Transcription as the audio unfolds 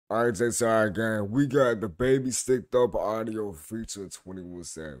All right, JCRI gang, we got DaBaby Sticked Up audio featuring 21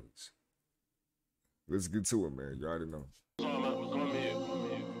 Savage. Let's get to it, man. You already know.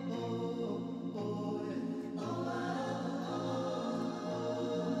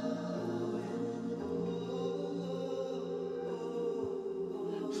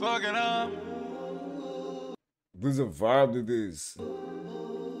 Fucking up. There's a vibe to this.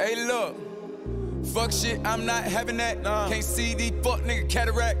 Hey, look. Fuck shit, I'm not having that. Can't see these fuck nigga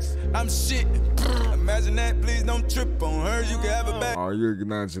cataracts. I'm shit. Imagine that, please don't trip on her. You can have it back. Oh, you're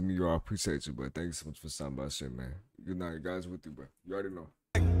acknowledging me, I appreciate you, bro. Thank you so much for stopping by shit, man. Good night, guys. With you, bro. You already know.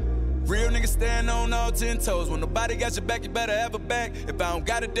 Real niggas stand on all 10 toes. When nobody got your back, you better have a back. If I don't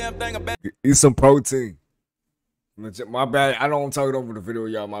got a damn thing, I'm back. Eat some protein. My bad. I don't talk it over the video,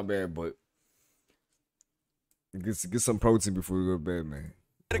 y'all. My bad, but get some protein before you go to bed, man.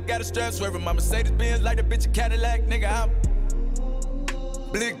 I got a strap swerving my Mercedes Benz like the bitch a Cadillac, nigga. I'm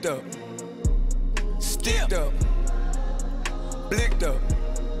blicked up, sticked up, blicked up,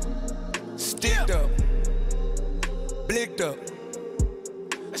 sticked up, blicked up,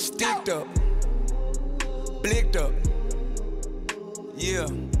 sticked up, blicked up. Yeah.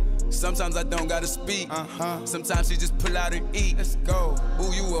 Sometimes I don't gotta speak. Sometimes she just pull out and eat. Let's go.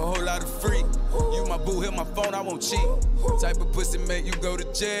 Ooh, you a whole lot of freak. You my boo, hit my phone, I won't cheat. Type of pussy make you go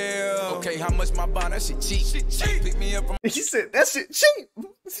to jail. Okay, how much my bond? That shit cheap. Pick me up from. He said that shit cheap.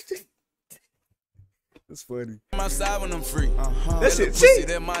 That's funny. I'm outside when I'm free. That shit cheap.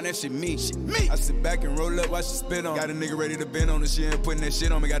 That mine, that shit me. I sit back and roll up while she spit on. Got a nigga ready to bend on the shit and putting that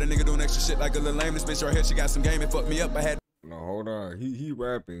shit on me. Got a nigga doing extra shit like a little lame. This bitch right here, she got some game and fucked me up. I had. No, hold on. He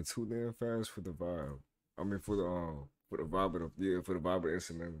rapping too damn fast for the vibe. I mean for the vibe of the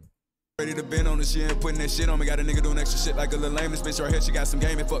instrumental. Ready to bend on the shit and putting that shit on me. Got a nigga doing extra shit like a little lame. This bitch right here, she got some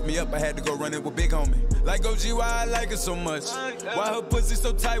game and fucked me up. I had to go run it with big homie. Like OG, why I like her so much? Why her pussy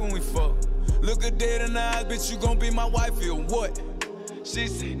so tight when we fuck? Look her dead in the eyes, bitch, you gon' be my wife or what? She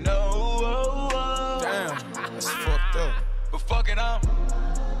say no. Damn, that's fucked up. But fuck it, I'm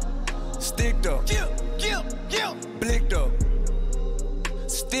sticked up. Blicked up.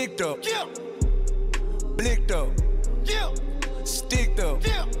 Sticked up. Blicked up. Sticked up.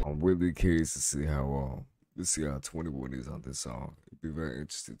 I'm really curious to see how 21 is on this song. It'd be very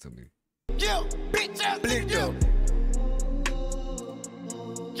interesting to me. Blicked up.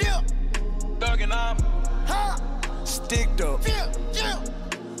 Thuggin' up. Sticked up.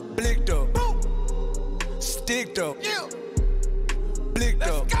 Blicked up. Sticked up. Blicked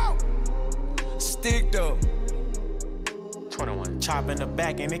up. Sticked up. 21. Chop in the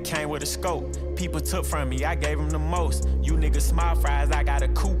back and it came with a scope. People took from me, I gave them the most. You niggas small fries, I got a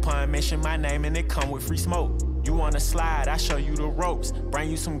coupon. Mention my name and it come with free smoke. You wanna slide, I show you the ropes.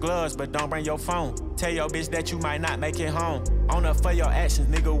 Bring you some gloves, but don't bring your phone. Tell your bitch that you might not make it home. On up for your actions,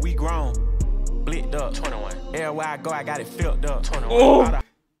 nigga, we grown. Blicked up. 21. Everywhere I go, I got it filled up. 21. Oh.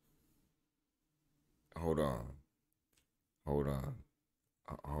 Hold on.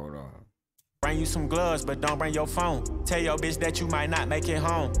 Bring you some gloves, but don't bring your phone. Tell your bitch that you might not make it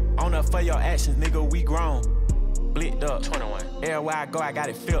home. On up for your actions, nigga, we grown. Blicked up. 21. Everywhere I go, I got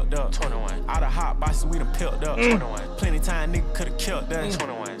it filled up. 21. All the hot bosses, we done pilled up. 21. Plenty time, nigga could've killed us.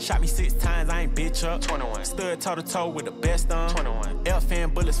 21. Shot me 6 times, I ain't bitch up. 21. Stood toe to toe with the best on. 21. L-fan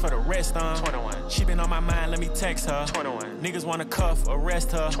bullets for the rest on. 21. She been on my mind, let me text her. 21. Niggas wanna cuff,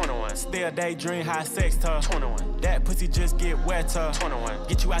 arrest her. 21. Still daydream, high sex her. 21. That pussy just get wetter. 21.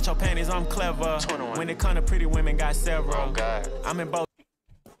 Get you out your panties, I'm clever. 21. When it come to pretty women, got several. Oh God. I'm in both.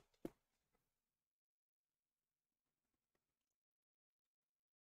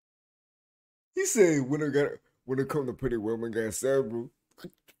 He said when it come to pretty women, got several.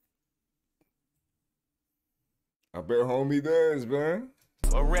 I bet homie does, man.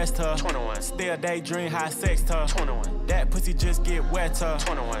 Arrest her. 21. Still daydream, high sex her. 21. That pussy just get wetter.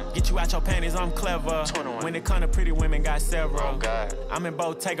 21. Get you out your panties, I'm clever. 21. When it come to pretty women, got several. Oh God. I'm in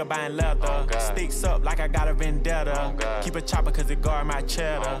Bottega buying leather. Oh God. Sticks up like I got a vendetta. Oh God. Keep a chopper cause it guard my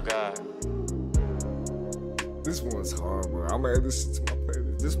cheddar. Oh God. This one's hard, bro. I'm gonna add this shit to my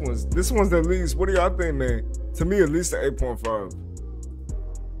playlist. This one's the least. What do y'all think, man? To me, at least an 8.5.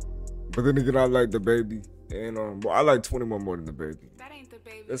 But then again, I like DaBaby. And well, I like 21 more than DaBaby. That ain't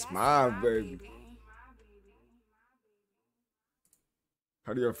DaBaby. That's my baby.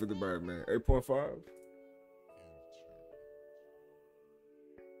 How do y'all feel about it, man? 8.5?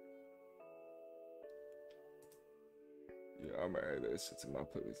 Yeah, I'm gonna add that shit to my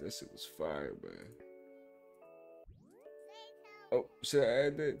playlist. That shit was fire, man. Oh, should I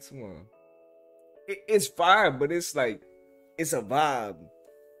add that? Come on. It's fire, but it's like, it's a vibe.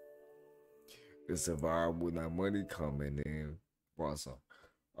 It's a vibe with that money coming in. Bronson.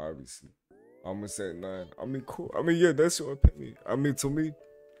 Obviously. I'm gonna say 9. I mean, cool. I mean, yeah, that's your opinion. I mean, to me,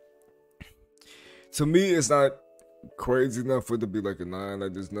 it's not crazy enough for it to be like a 9.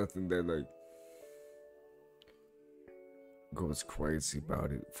 Like, there's nothing that like goes crazy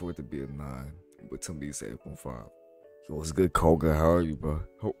about it for it to be a 9. But to me, it's 8.5. Yo, what's good, Koga? How are you, bro?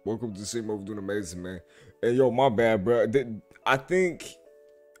 Welcome to the Same Over, doing amazing, man. And yo, my bad, bro. I think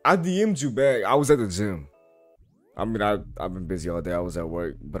I DM'd you back. I was at the gym. I mean, I've been busy all day. I was at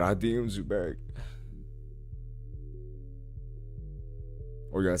work, but I DM'd you back.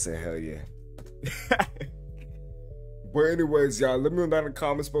 Oh, y'all say hell yeah. But anyways, y'all, let me know down in the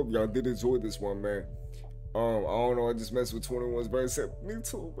comments, but y'all did enjoy this one, man. I don't know. I just messed with 21's birthday. He said, me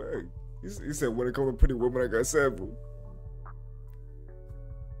too, man. He said, when it comes to pretty women, I got several.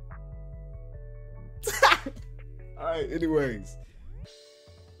 Alright, anyways.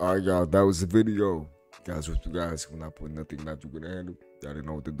 Alright, y'all, that was the video. Guys, with you guys, when I put nothing that you gonna handle, y'all didn't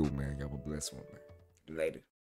know what to do, man. Y'all have a blessed one, man. Later.